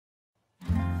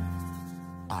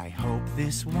I hope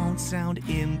this won't sound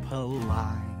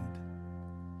impolite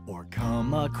or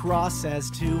come across as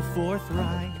too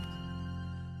forthright.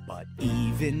 But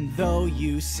even though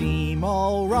you seem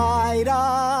alright,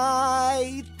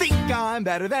 I think I'm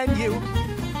better than you.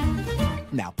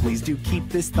 Now please do keep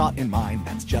this thought in mind,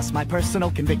 that's just my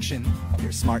personal conviction.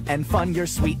 You're smart and fun, you're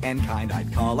sweet and kind,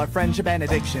 I'd call our friendship an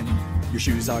addiction. Your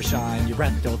shoes are shine, your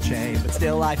breath dolce, but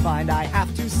still I find I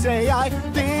have to say I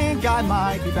think I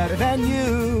might be better than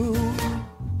you.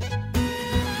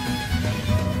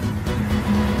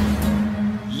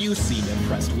 You seem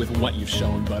impressed with what you've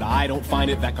shown, but I don't find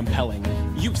it that compelling.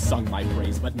 You've sung my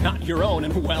praise, but not your own,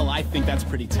 and well, I think that's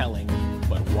pretty telling.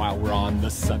 But while we're on the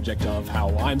subject of how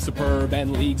I'm superb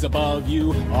and leagues above,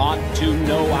 you ought to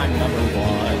know I'm number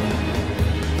one.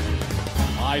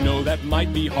 I know that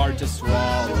might be hard to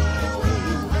swallow.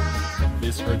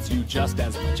 This hurts you just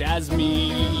as much as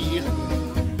me.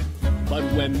 But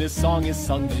when this song is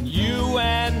sung, then you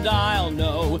and I'll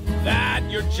know that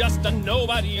you're just a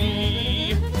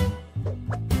nobody.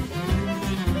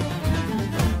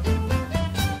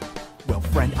 Well,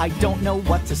 friend, I don't know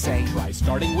what to say. Try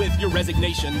starting with your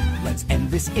resignation. Let's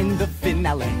end this in the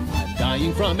finale. I'm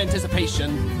dying from anticipation.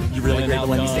 You really great, but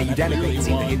let me say you denigrate.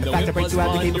 Seem to hate the fact I break you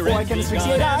out the game before I can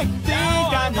asphyxiate. I think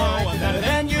I might be better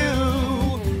than you.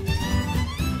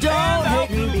 Don't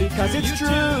hate me because it's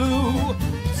true.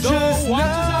 So watch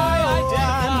as I